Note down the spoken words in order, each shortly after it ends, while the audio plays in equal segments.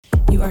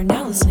You are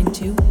now listening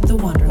to The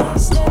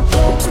Wanderlist.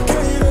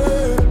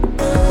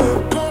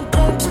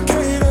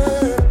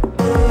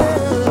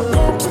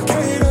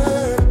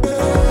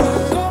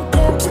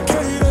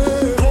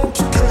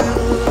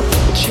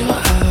 Chill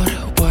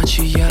out, what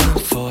you yelling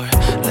for?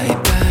 Lay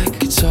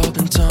back, it's all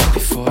been done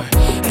before.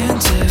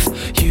 And if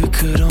you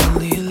could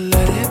only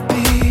let it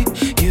be,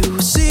 you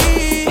will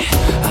see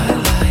I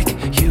like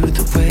you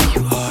the way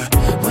you are.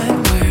 When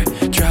we're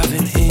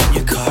driving in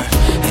your car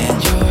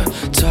and you're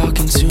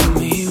talking to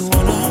me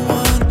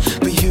one-on-one,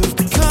 but you've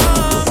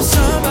become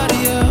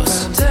somebody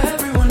else. To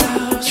everyone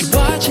else, you're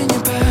watching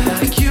your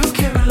back like you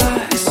can't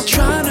relax.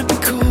 Trying to be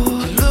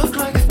cool, you look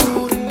like a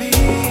fool to me.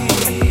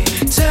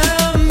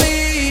 Tell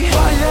me,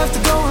 why you have to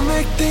go and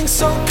make things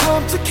so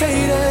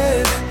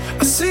complicated?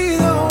 I see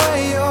the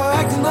way you're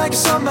acting like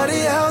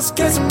somebody else,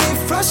 gets me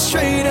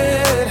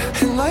frustrated.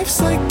 And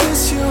life's like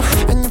this, you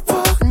and you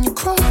fall and you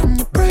crawl and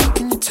you break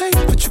and you take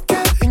what you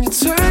get and you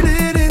turn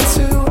it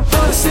into.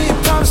 Honestly, you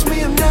promise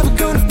me I'm never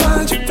gonna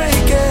find you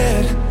fake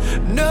it.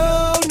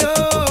 No, no,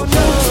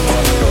 no.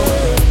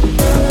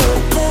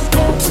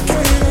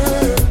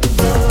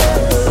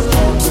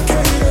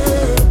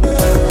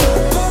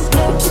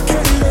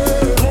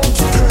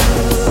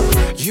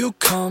 You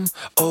come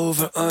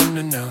over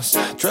unannounced,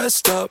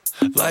 dressed up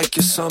like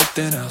you're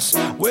something else.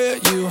 Where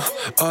you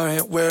are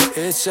ain't where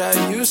it's at.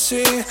 You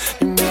see,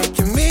 you're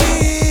making me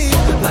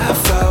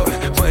laugh out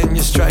when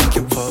you strike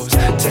your pose.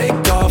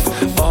 Take off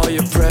all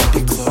your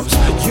preppy clothes.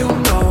 You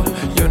know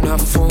you're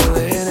not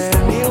fooling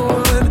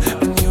anyone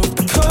when you've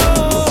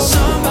become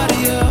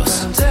somebody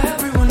else. To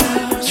everyone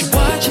else, you're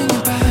watching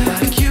your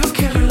back like you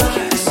can't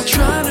relax.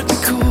 Trying to be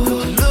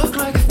cool, you look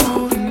like a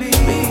fool to me.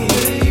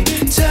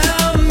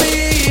 Tell me,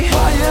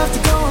 why you have to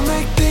go and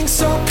make things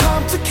so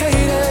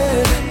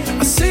complicated?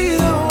 I see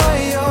the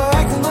way you're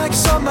acting like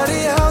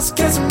somebody else,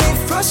 gets me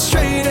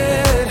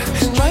frustrated.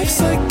 And life's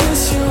like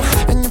this, you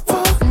and you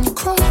fall and you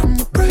crawl and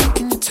you break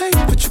and you take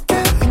what you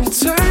get and you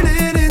turn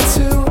it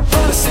into.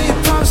 Honestly, you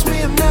promise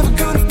me I'm never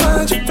gonna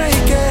find you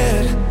fake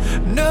it.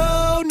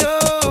 No, no,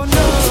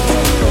 no.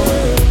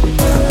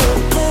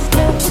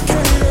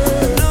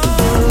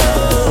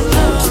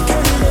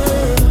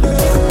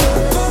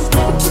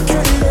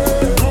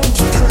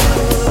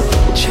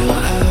 Chill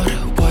out,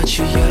 what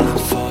you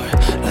yelling for?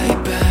 Lay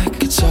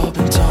back, it's all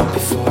been done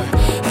before.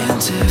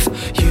 And if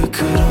you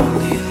could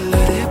only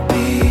let it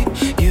be,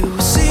 you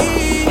will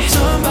see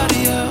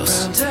somebody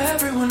else. To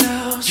everyone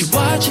else, you're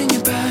watching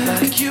your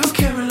back like you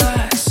can't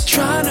relax.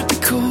 Trying to be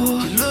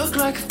cool, you look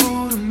like a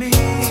fool to me.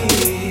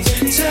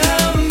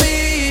 Tell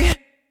me,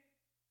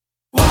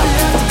 why you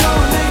have to go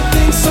and make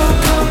things so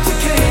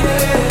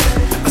complicated?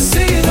 I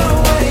see the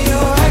way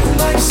you're acting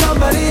like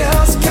somebody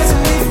else, gets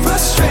me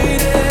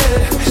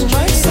frustrated. And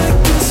life's like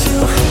this, you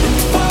and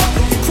you fall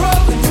and you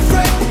crawl and you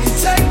break and you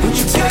take what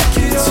you get,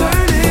 you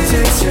turn it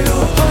into.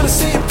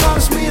 Honestly, you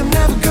promise me I'm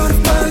never gonna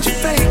find you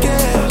fake it.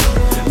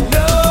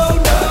 No,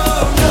 no,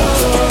 no.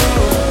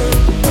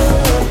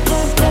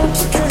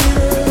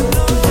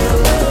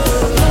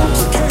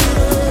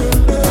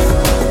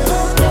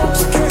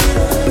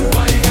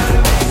 Why you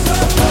gotta be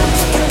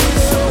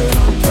so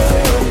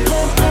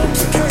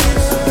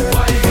complicated?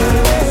 Why you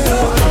gotta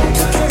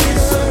be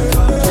so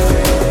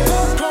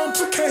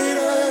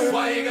complicated?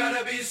 Why you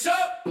gotta be so?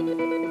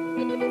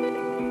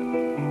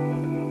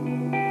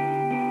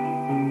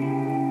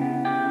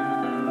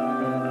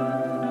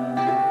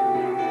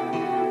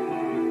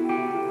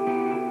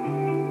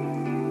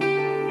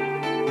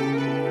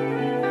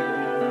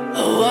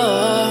 Oh,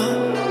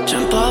 oh,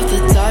 jump off the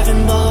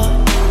diving board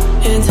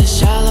into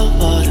shallow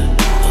water.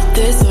 Oh,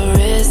 this a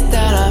risk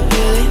that I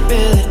really,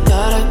 really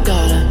thought I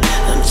gotta.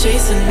 I'm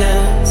chasing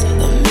nails,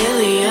 the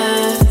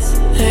millions.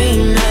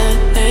 Amen,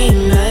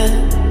 amen,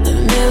 the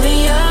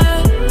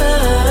million.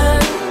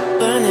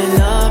 Burning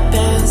up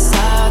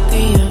inside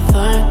the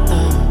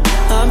inferno.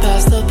 I'm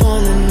past the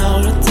point of no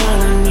return,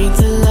 I need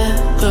to let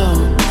go.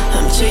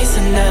 I'm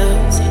chasing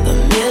nails, the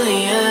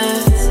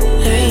millions.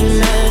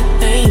 Amen,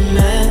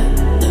 amen,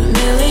 the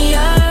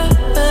million.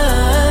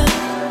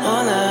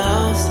 On the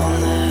house, on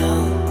the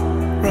hill,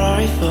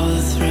 Rory for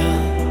the thrill.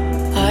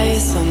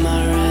 Ice on my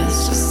wrist,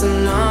 just to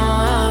know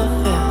how I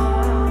feel.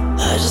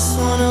 I just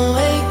wanna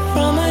wake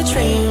from my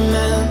dream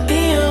and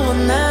be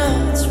one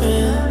that's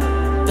real.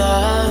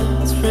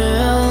 That's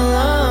real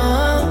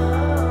love.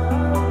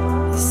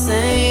 This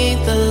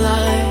ain't the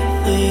life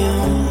for you.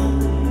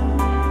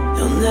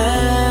 You'll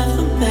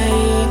never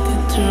make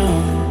it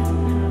through.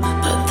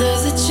 But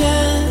there's a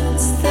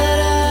chance that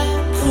I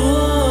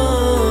could.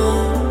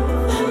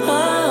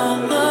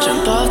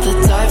 Jump off the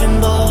diving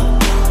board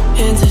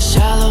into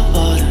shallow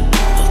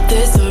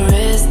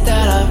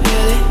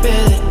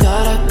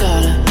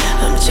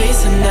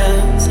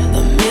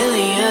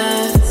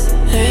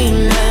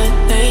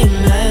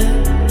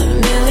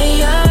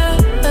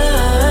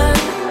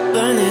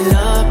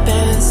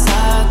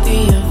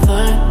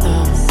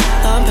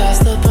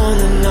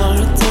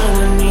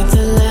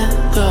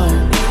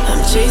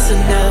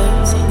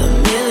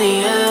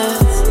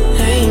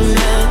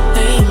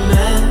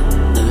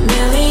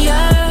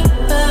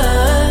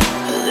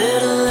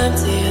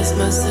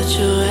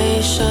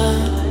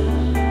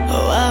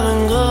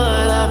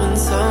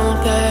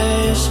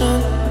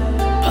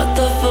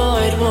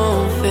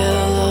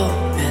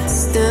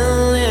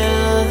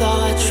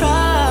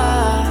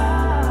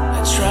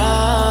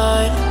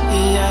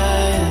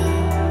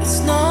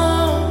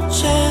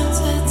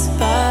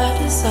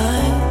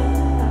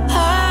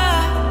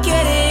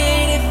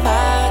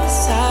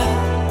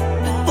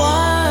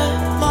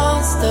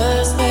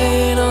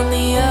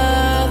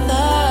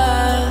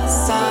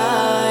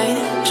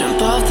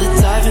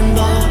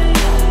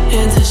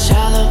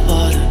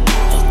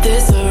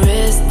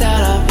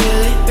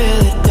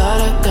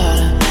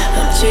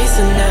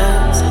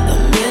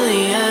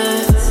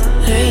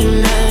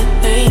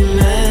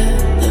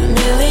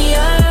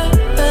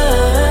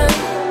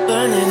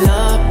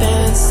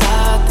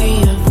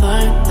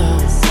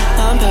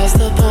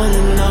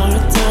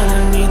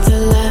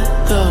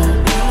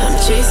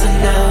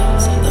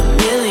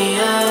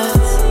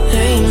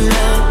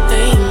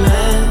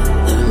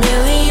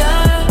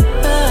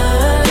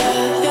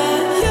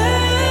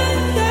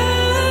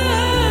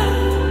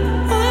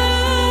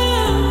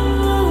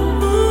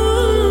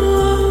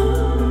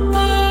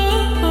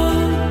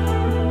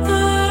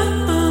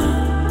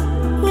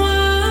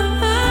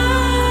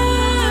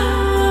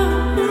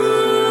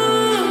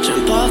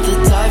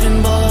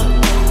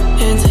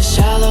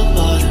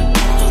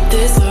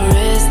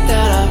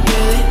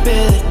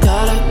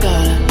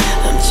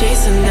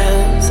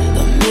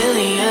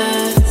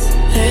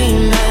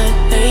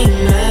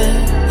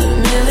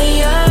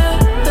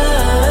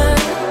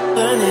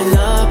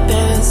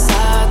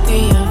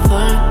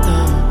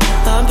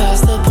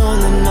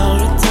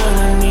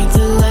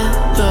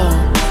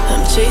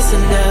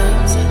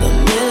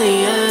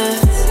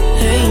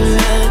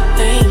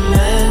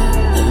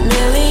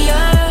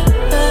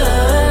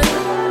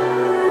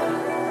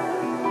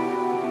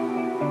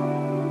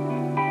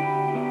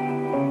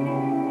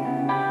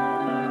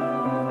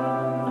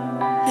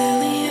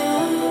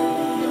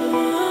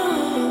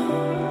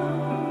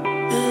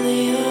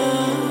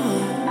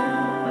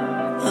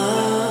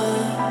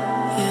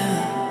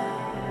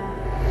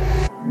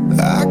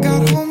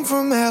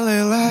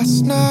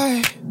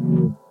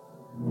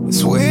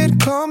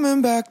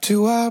going back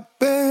to our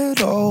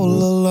bed all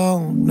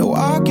alone. No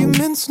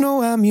arguments,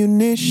 no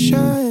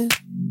ammunition.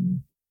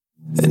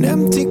 An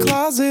empty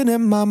closet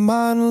and my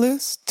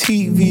mindless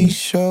TV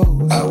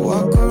show. I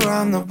walk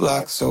around the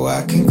block so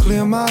I can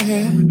clear my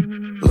head.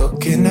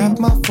 Looking at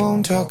my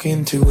phone,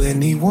 talking to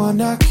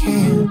anyone I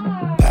can.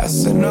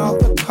 Passing all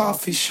the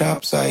coffee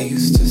shops I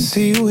used to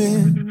see you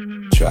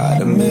in. Try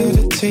to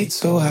meditate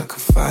so I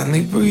could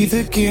finally breathe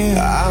again.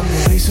 I'm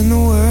erasing the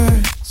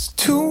words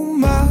to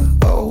my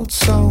old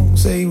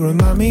songs. They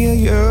remind me of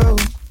you.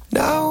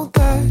 Now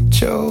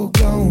that you're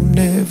gone,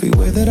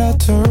 everywhere that I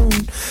turn,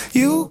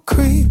 you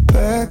creep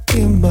back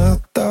in my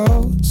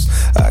thoughts.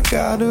 I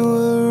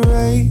gotta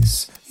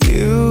erase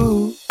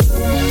you.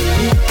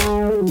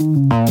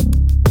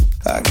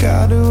 I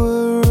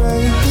gotta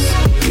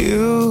erase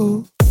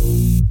you.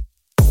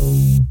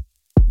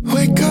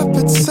 Wake up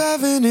at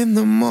 7 in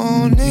the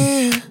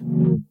morning.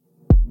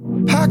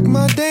 Hack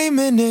my day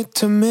minute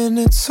to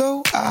minute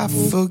so I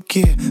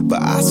forget.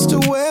 But I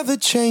still wear the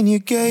chain you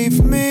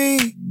gave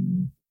me.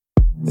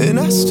 And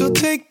I still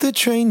take the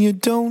train you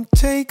don't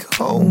take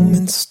home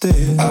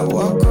instead. I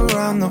walk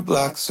around the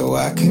block so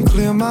I can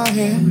clear my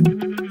head.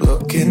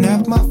 Looking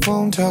at my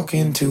phone,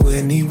 talking to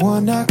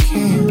anyone I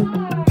can.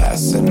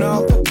 Passing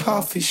all the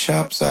coffee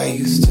shops I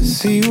used to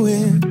see you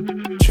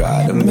in.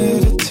 Try to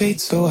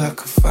meditate so I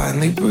could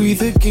finally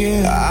breathe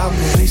again. I'm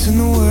releasing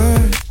the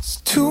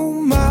words to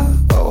my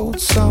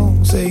old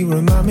songs. They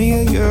remind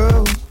me of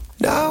you.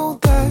 Now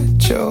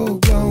that you're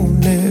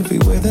gone,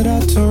 everywhere that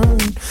I turn,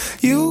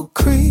 you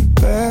creep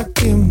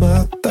back in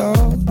my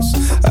thoughts.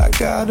 I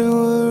gotta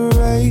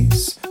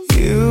erase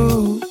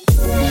you.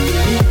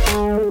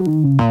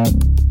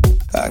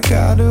 I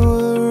gotta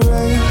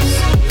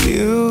erase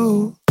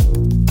you.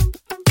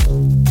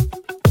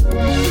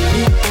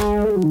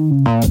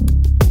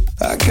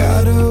 I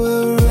gotta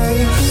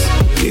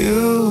erase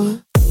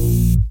you.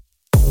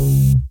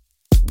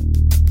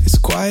 It's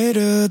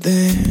quieter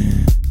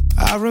than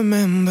I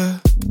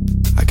remember.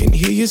 I can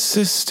hear your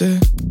sister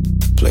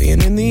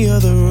playing in the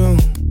other room.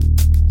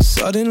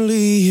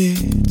 Suddenly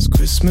it's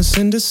Christmas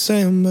in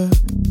December.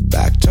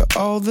 Back to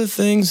all the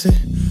things that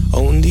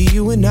only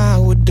you and I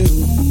would do.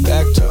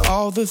 Back to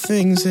all the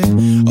things that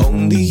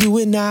only you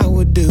and I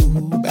would do.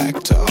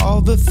 Back to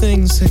all the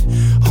things that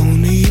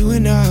only you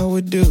and I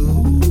would do.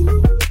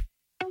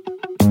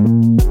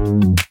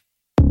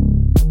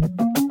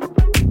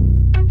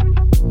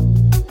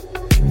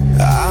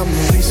 I'm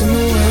releasing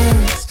the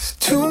words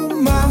to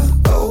my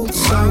old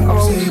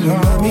songs. They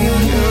remind me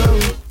of you.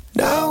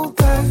 Now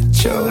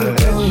that you're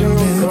gone,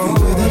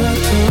 everywhere that I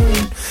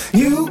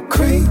turn, you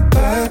creep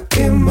back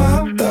in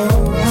my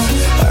thoughts.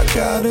 I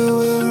gotta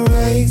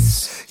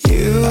erase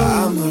you.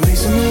 I'm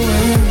releasing the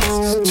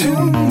words to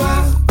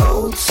my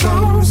old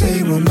songs.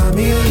 They remind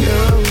me of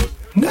you.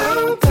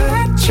 Now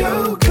that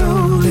you're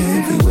gone,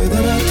 everywhere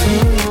that I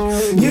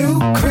turn, you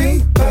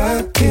creep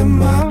back in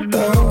my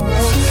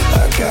thoughts.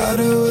 I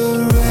gotta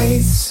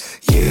erase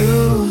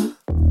you.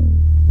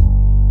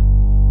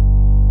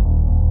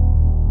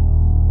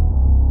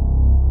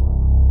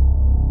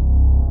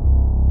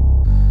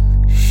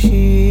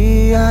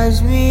 She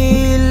eyes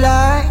me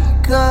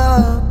like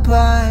a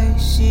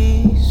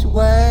Pisces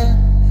when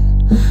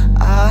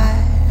I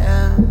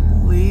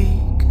am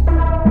weak.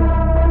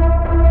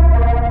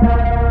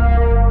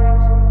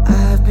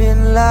 I've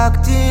been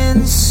locked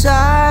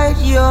inside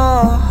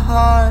your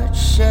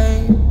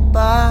heart-shaped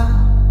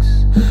box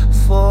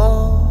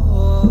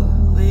for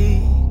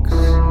weeks.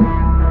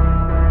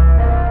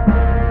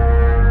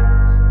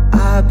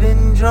 I've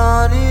been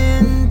drawn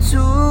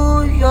into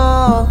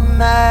your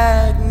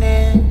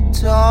magnet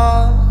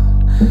trap.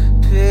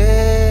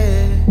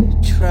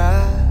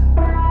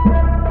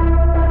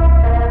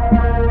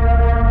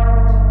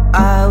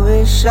 I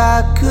wish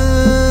I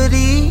could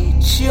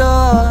eat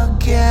your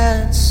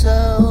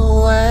cancer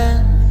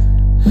when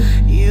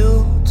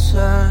you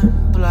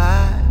turn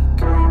black.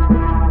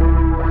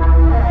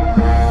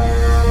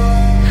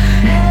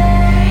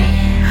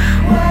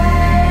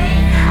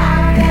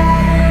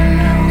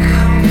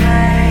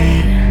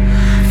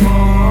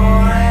 Forever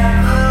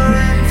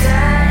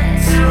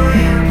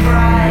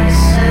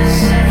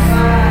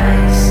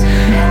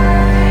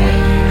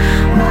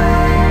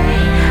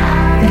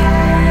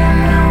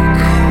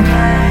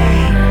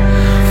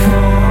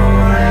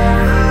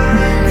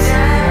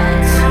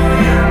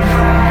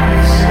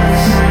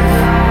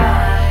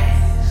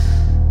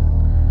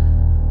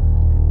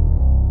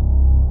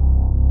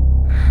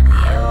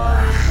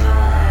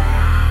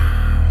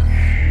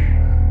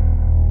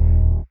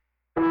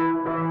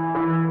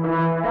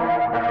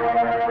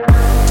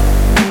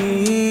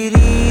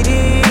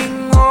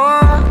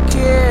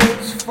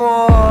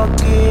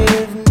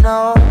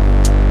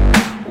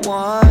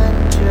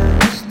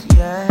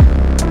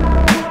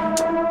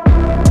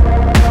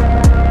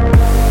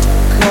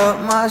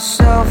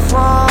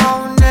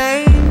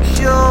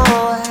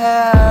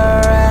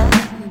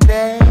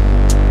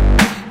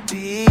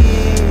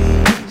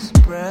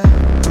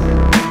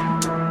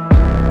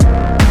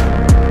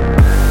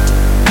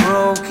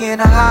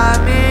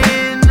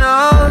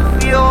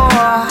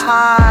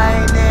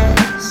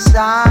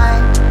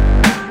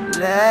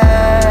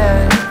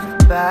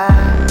left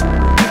back.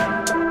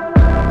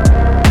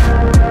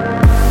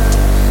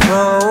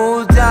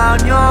 Roll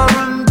down your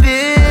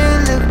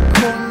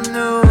umbilical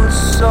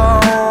noose so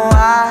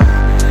I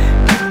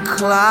can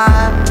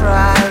climb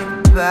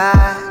right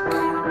back.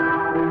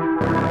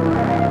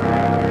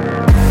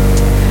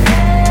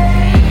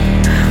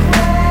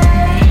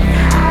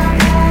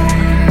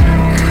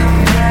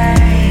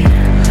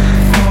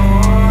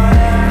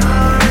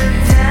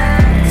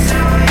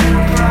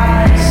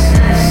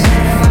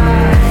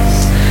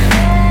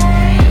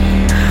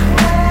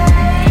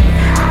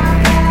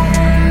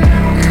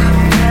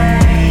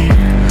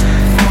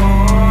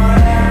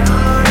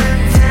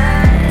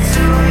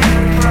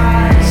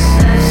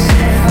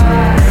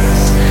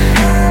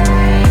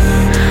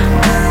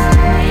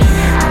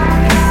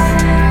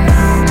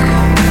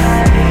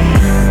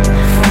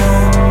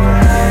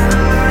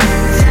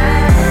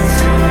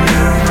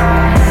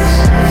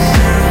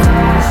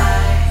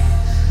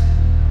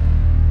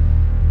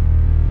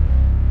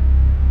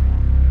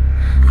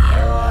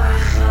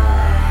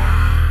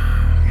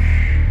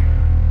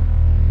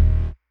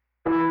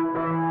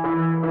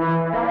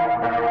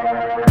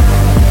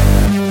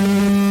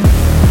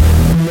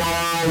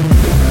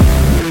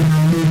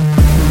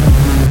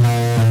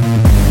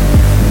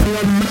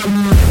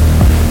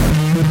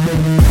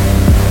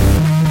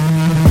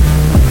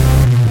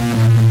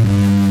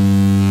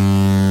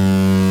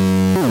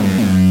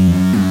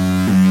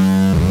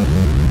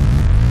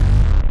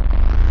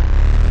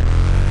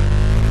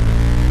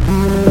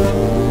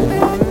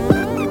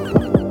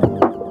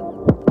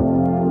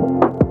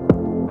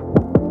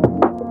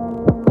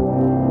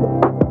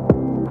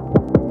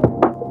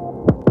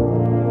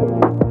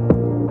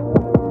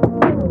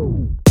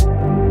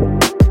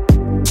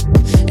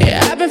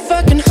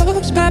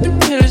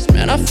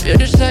 I feel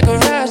just like a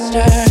rock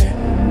star.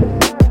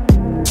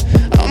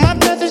 All my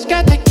brothers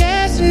got that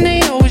gas and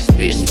they always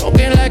be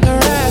smoking like a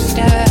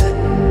rasta.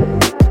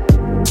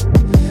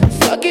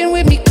 Fucking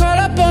with me, call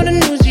up on the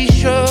news, he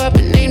show up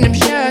and name them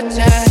shot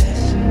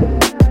ties.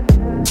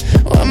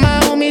 When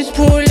my homies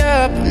pull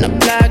up on the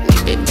block,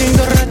 they think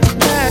the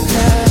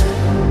rat-a-tat-ta.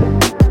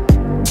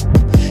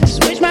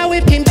 Switch my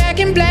whip, came back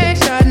in black,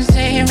 starting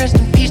saying rest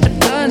in peace to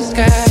Bun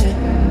Sky.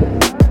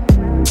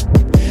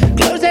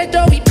 Close that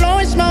door, we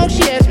blowing smoke,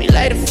 she asked me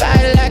light a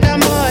fire like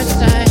I'm on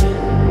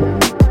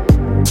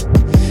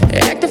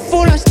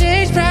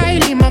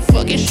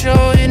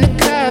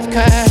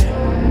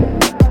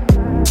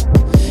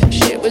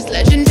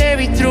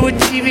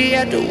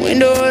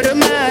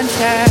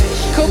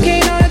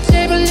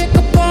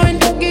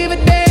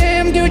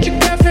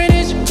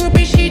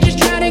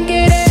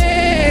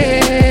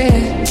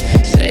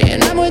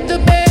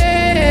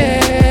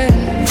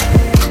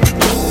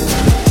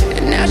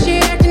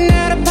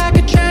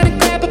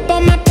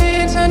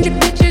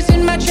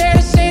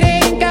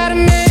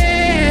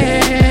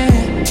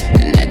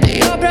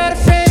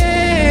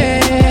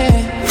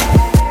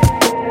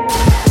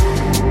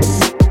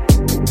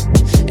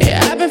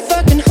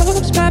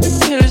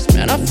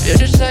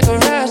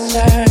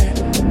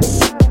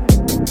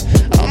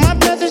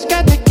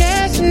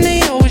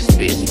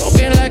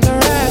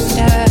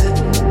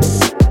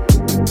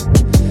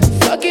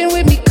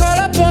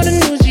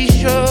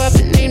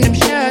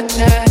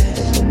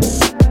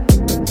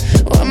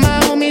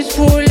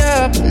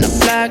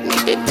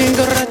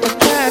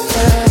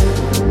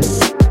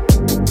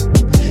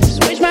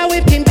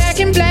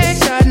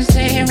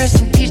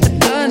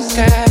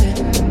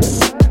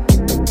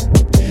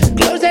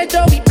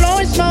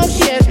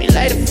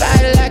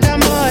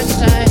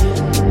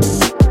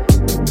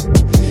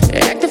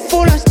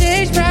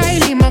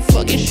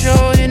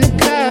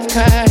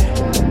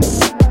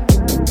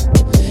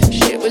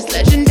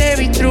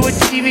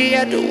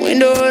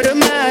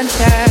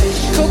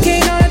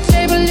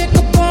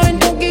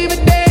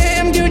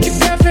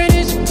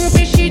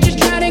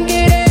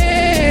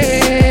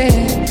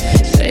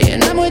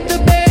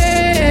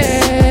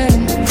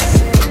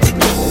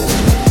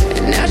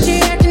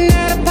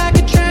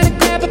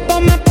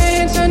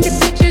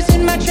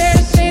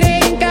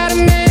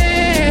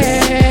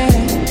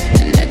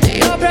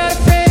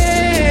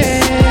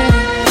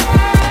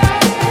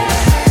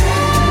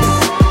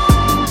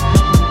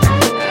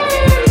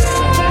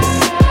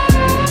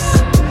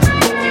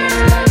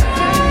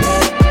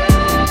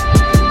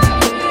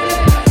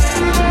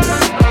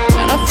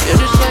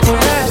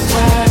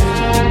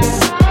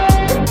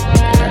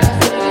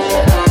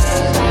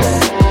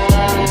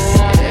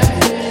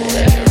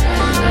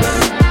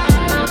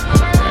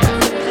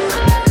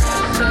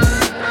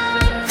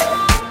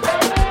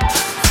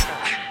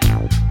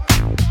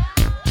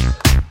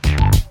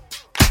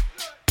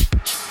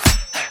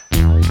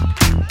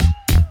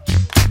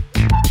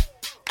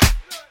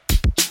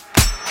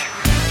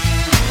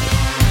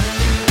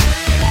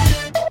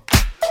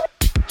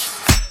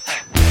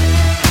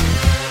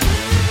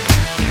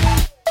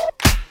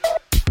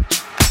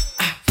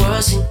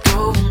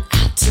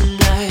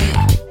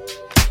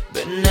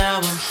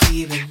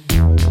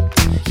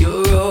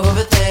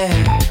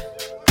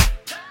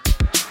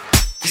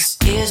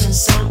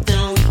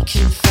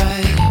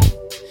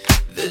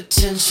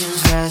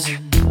tension's rising,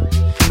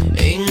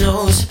 ain't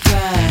no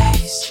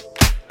surprise.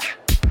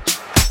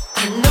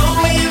 I know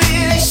maybe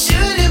I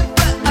shouldn't,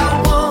 but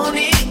I want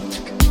it.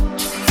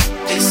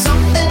 There's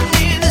something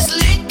in this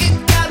liquor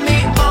got me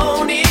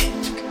on it.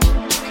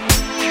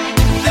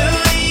 The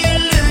way you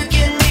look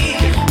at me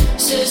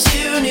says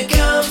you need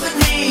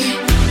company.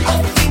 I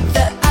think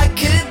that I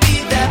could be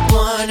that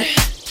one.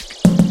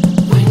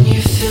 When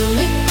you feel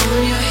me on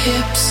your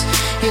hips,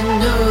 you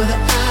know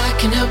that I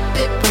can help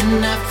it.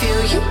 When I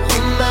feel you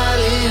on my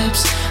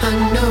lips, I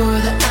know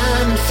that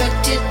I'm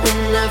infected.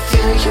 When I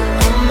feel you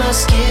on my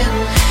skin,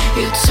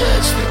 your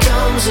touch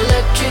becomes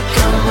electric.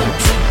 I'm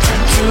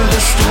addicted to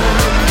the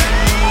storm.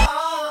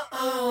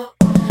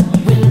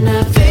 When I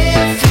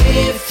feel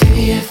you, feel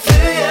you.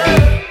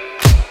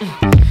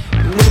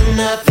 When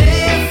I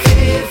feel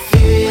you,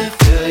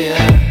 feel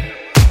you.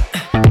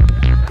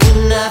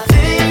 When I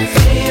feel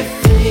you,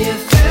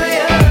 feel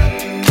you.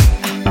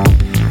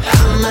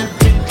 I'm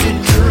addicted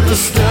to the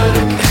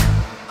static.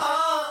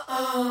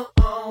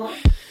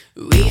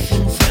 We've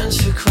been friends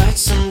for quite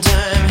some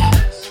time,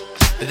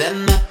 but that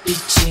might be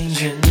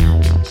changing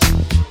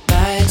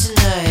by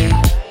tonight.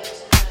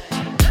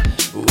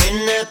 When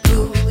I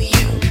pull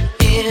you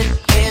in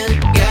and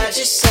got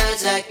your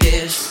sides like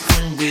this,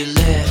 when we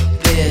let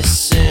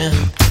this in,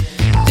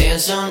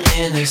 dance on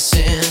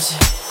innocence.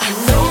 I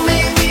know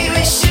maybe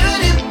we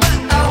shouldn't, but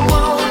I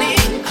want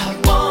it, I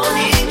want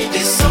it.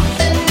 There's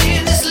something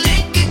in this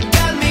liquor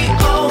got me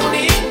on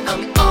it,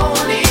 I'm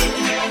on it.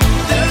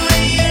 The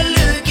way you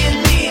look at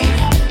me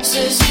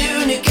says you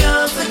need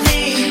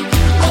company.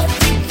 I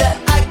think that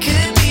I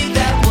could be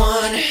that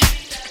one.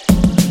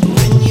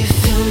 When you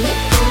feel me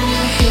on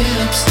your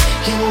hips,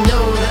 you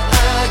know that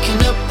I can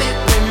help it.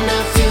 When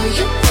I feel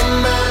you on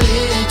my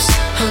lips,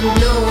 I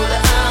know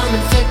that I'm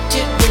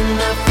infected. When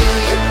I feel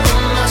you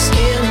on my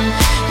skin,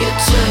 your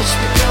touch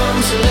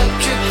becomes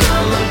electric.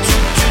 I'm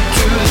addicted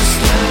to the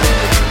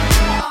static.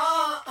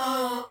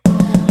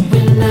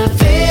 When I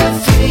feel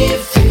you,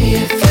 feel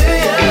you.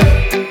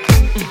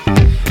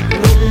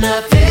 When I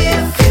feel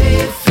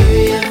you, feel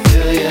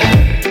you.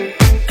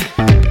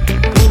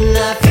 When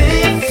I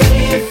feel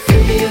you,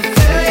 feel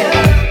you.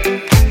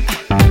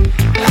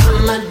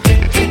 I'm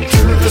addicted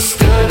to the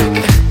static.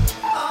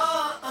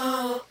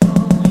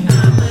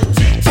 I'm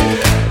addicted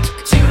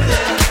to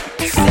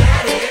the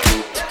static.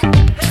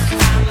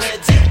 I'm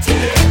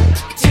addicted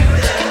to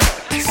the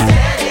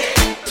static.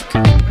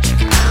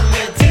 I'm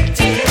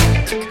addicted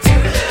to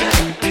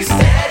the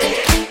static.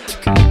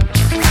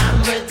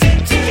 I'm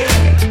addicted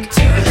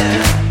to the.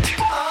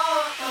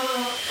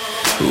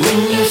 When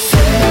you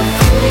feel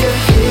from your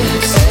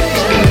hips, I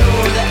know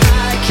that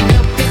I can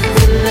help it.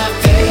 When I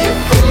feel you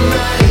from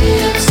my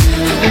lips,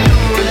 I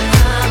know that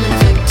I'm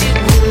infected.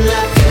 When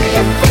I feel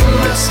you from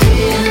my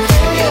skin,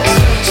 your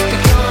touch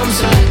becomes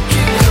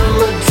electric. I'm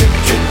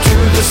addicted to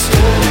the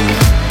storm.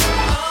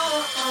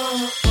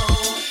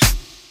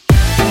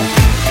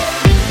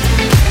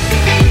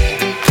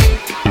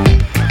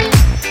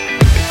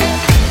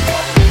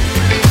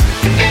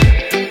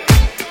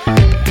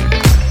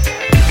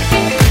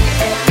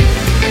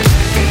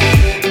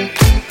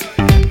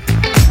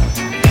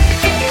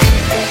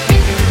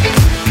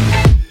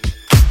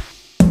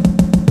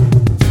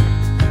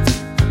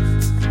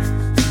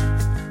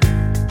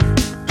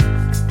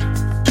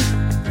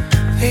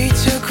 They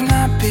took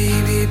my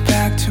baby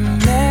back to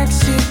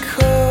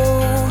Mexico.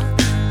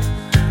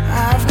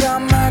 I've got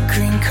my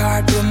green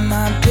card, but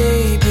my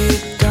baby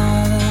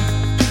don't.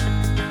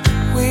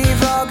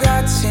 We've all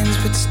got sins,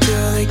 but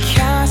still they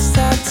cast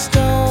that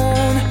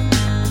stone.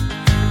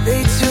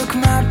 They took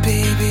my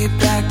baby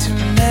back to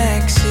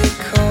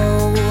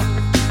Mexico.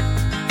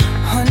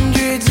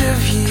 Hundreds of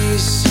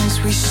years since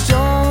we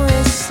stole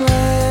this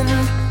land.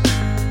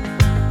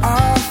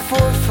 Our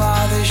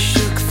forefathers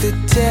shook the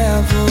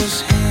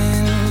devil's hand.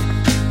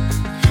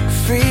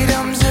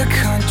 Freedom's a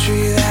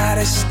country that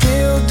I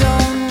still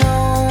don't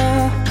know.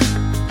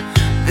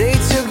 They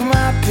took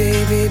my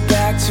baby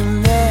back to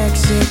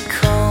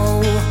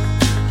Mexico.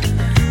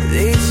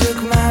 They took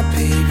my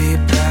baby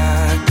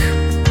back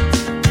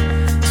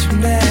to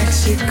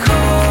Mexico.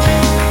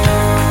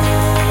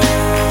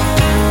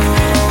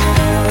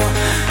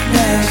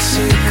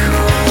 Mexico.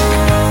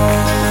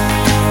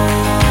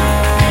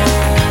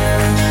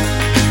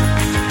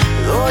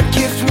 Lord,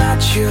 gift my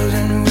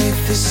children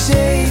with a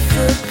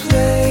safer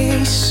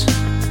place,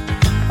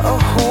 a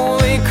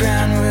holy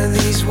ground where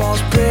these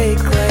walls break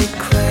like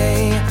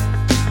clay.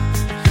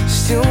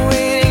 Still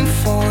waiting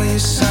for your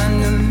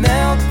son to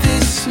melt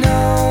this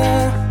snow.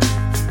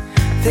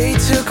 They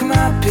took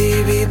my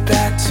baby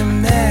back to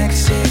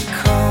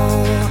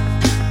Mexico.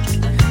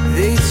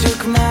 They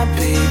took my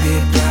baby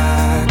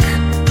back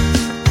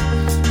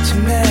to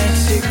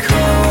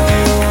Mexico.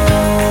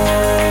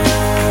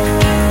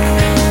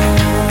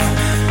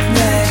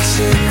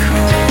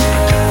 Mexico.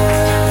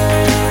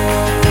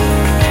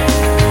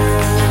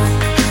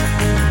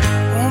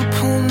 Won't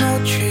pull no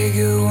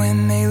trigger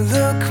when they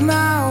look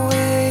my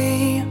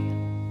way.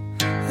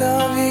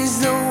 Love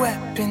is the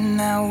weapon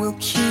that will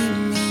keep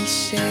me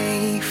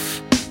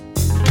safe.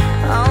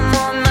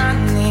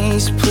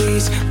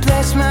 please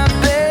bless my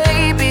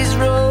baby's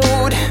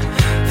road.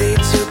 They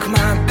took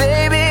my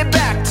baby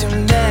back to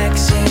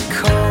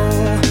Mexico.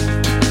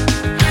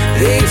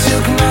 They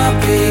took my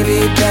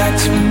baby back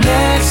to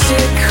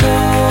Mexico.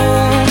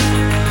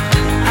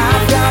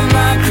 I've got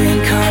my green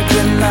card,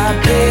 but my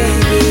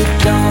baby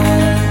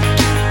don't.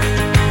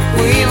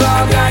 We've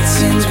all got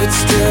sins, but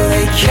still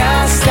they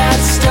cast that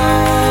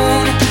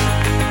stone.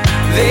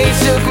 They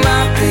took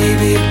my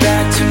baby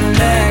back to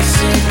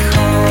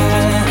Mexico.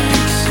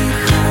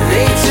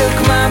 They took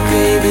my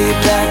baby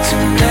back to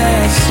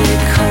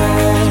Mexico.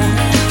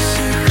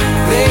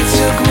 They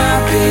took my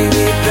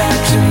baby back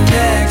to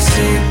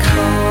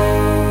Mexico.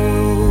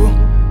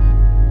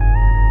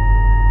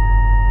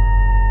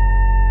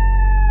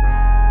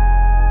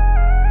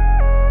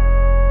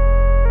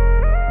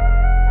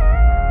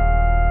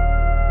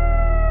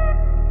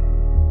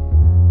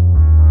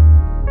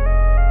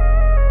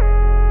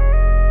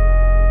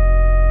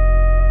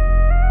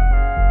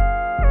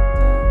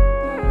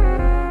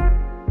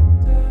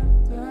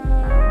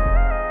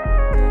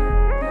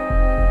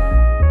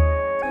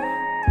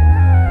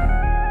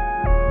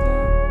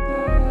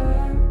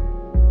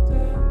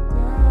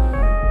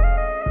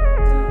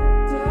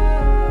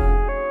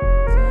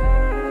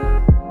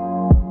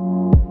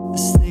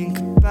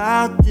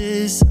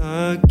 This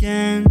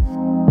again.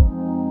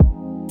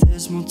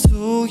 There's more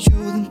to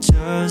you than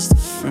just a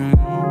friend.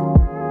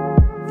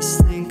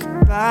 Let's think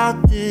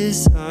about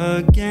this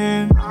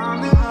again.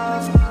 I'm in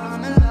love,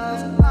 I'm in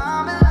love,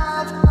 I'm in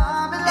love,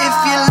 I'm in love. If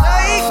you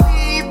like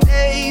me,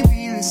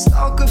 baby, let's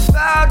talk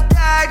about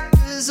that.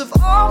 'Cause of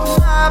all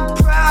my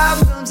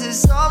problems,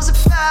 it's all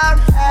about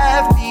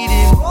have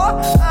needed more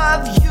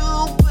of you,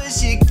 but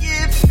you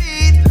give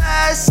me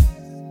less.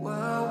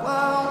 Well,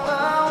 well,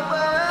 well,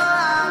 well,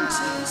 I'm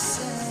just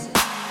saying.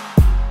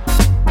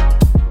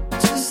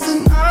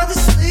 Another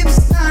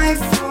sleepless night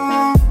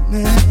for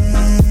me.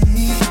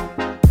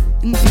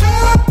 And if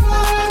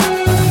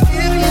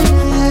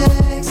you're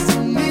next to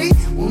me,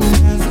 we'll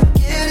never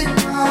get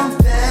enough,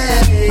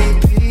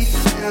 baby.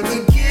 Never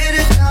get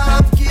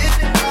enough, get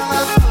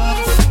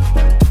enough.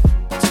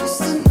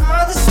 Just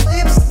another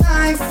sleepless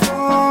night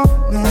for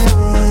me.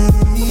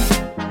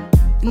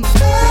 And if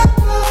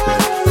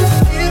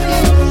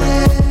you're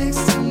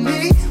next to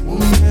me,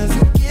 we'll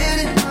never get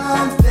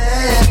enough,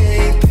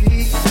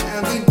 baby.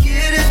 Never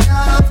get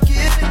enough.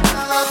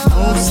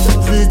 Most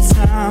of the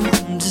time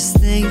I'm just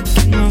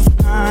thinking of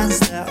lines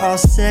that I'll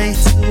say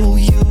to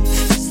you,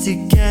 just to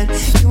get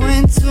you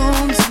in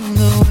tune to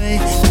the way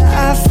that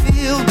I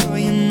feel. Girl,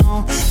 you know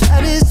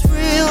that is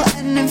real,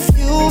 and if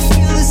you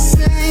feel the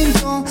same,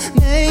 don't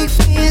make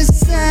me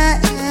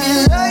sad. If you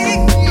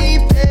like me,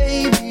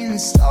 baby,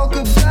 let's talk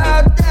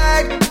about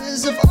that.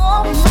 'Cause of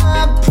all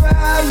my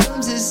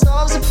problems, it's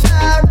all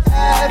about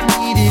I've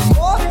needed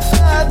more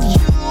of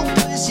you,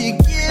 but you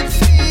give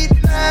me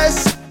less.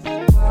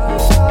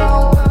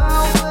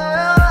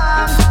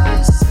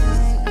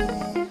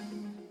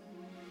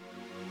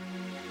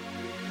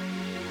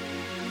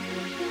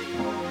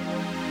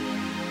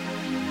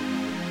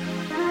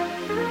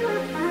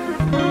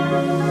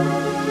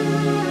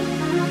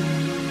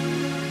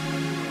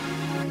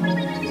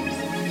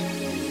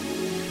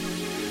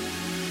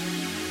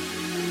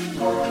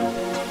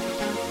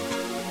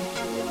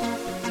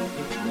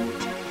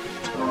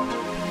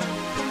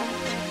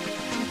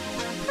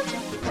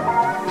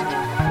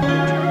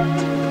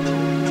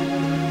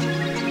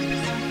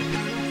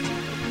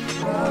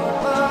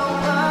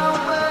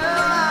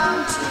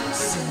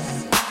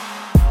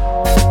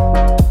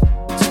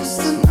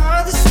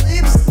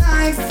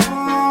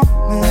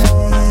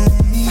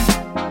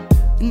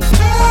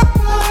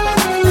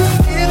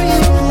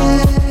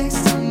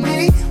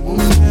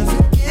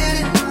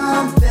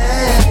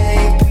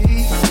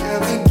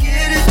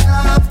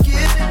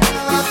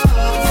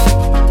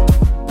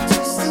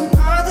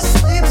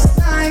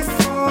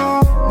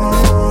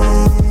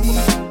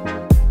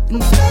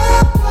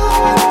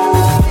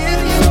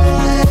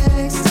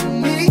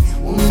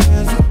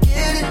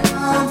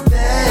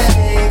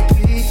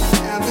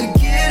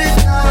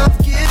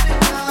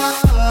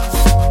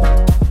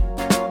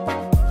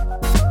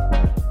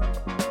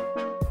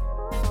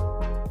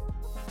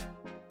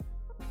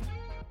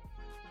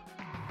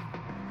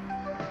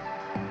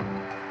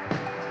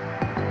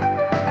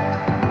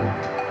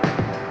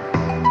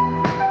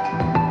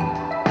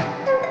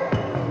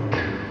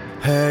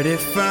 Heard it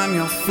from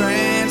your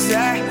friends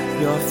that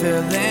you're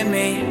feeling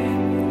me.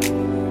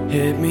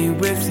 Hit me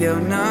with your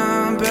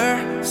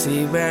number,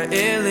 see where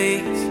it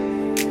leads.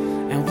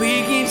 And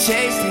we can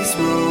chase these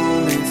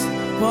moments,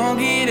 won't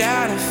get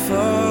out of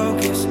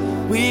focus.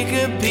 We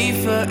could be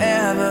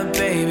forever,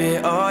 baby.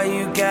 All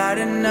you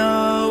gotta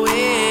know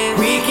is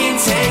we can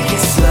take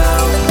it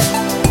slow.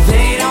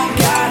 They don't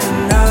gotta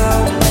know.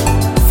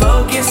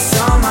 Focus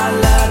on my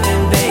love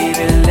and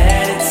baby,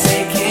 let it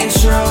take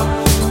control.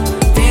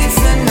 Dance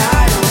the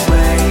night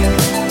away,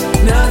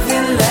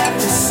 nothing left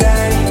to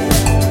say.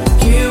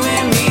 You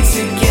and me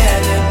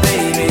together,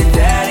 baby,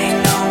 that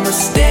ain't no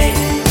mistake.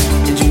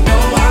 And you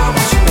know I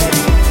want you,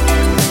 baby.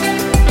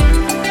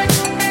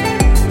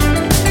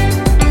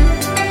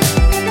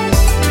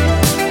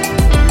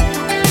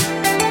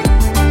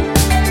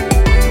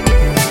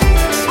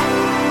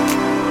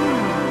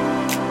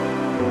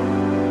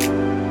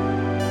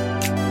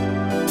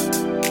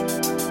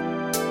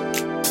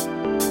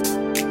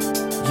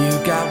 You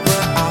got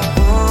what I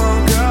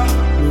want, girl,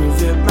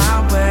 move it my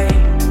way.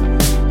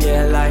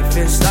 Yeah, life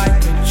is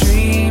like a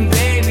dream,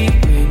 baby,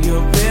 when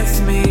you're with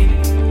me.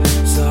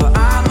 So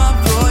I'ma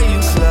pull you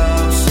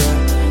closer,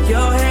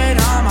 your head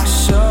on my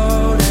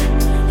shoulder.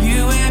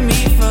 You and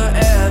me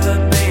forever,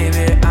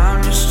 baby.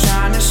 I'm just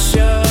trying to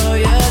show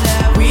you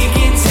that we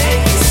can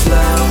take it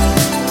slow.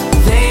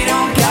 They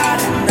don't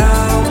gotta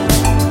know.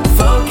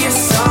 Focus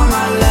on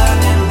my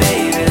loving,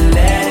 baby,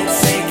 let it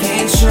take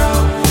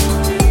control.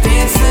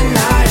 Dance the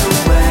night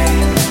away,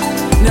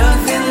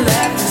 nothing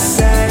left to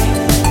say.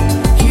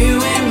 You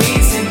and me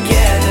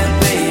together,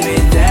 baby,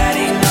 that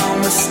ain't no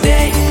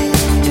mistake.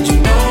 And you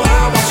know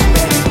I want you,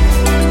 baby.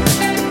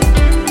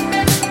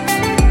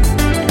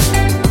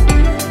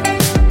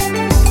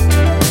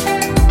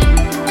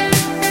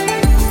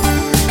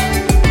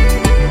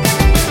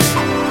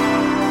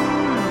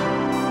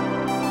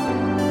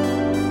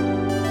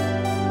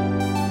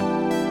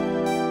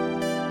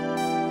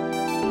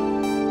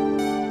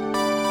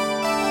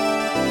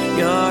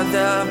 You're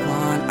the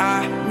one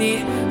I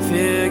need.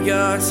 Feel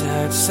your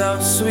touch so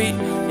sweet.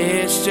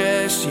 It's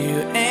just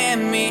you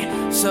and me.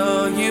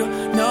 So you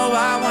know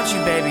I want you,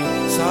 baby.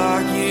 Saw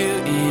you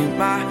in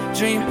my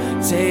dream.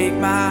 Take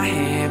my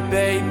hand,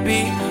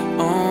 baby.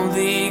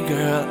 Only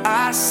girl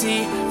I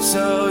see.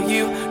 So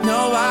you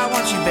know I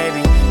want you,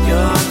 baby.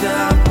 You're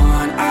the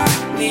one I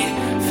need.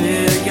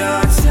 Feel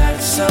your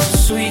touch so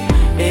sweet.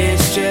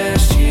 It's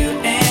just you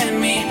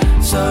and me.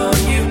 So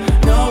you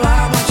know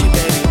I want you,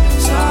 baby.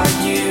 Saw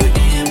you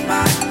in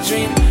my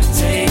dream.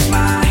 Take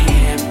my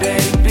hand,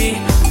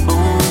 baby.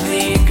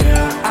 Only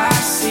girl I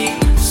see.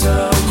 So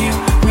you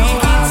know we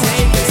can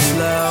take it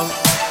slow.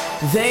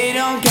 They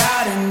don't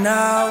gotta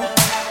know.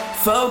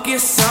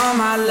 Focus on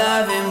my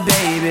loving,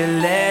 baby,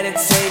 let it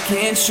take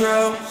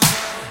control.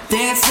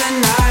 Dance the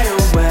night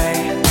away,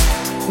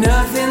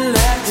 nothing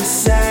left to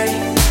say.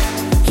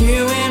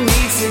 You and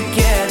me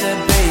together,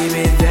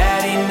 baby, that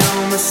ain't no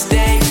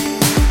mistake.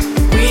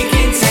 We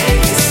can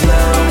take it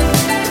slow.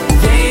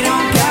 They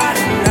don't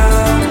gotta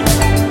know.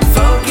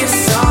 Focus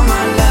on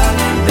my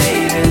loving,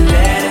 baby,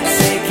 let it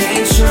take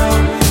control.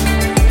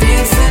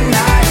 Dance the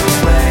night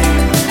away,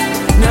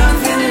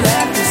 nothing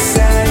left to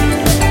say.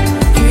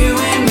 You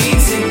and me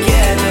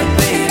together,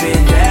 baby,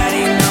 that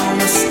ain't no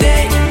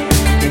mistake.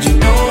 And you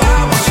know I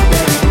want you,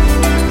 baby.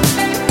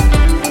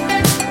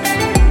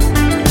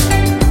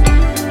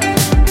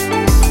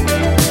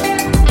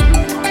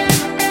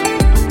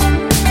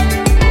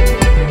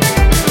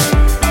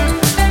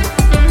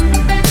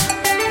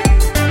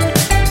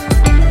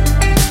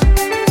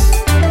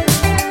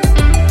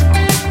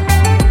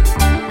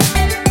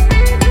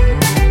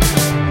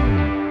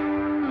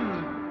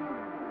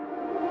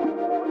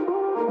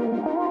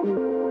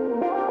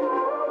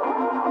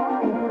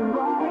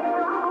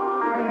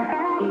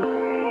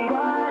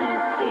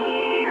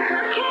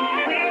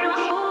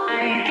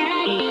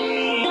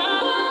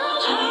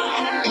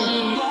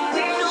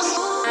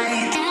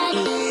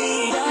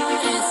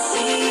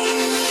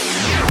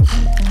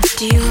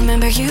 Do you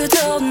remember you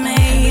told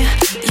me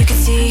you could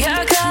see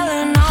your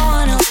color no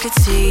one else could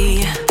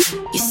see?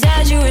 You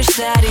said you wish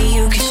that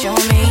you could show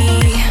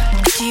me.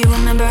 Do you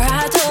remember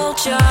I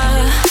told you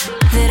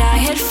that I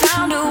had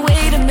found a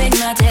way to make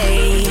my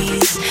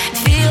days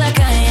feel like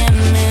I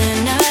am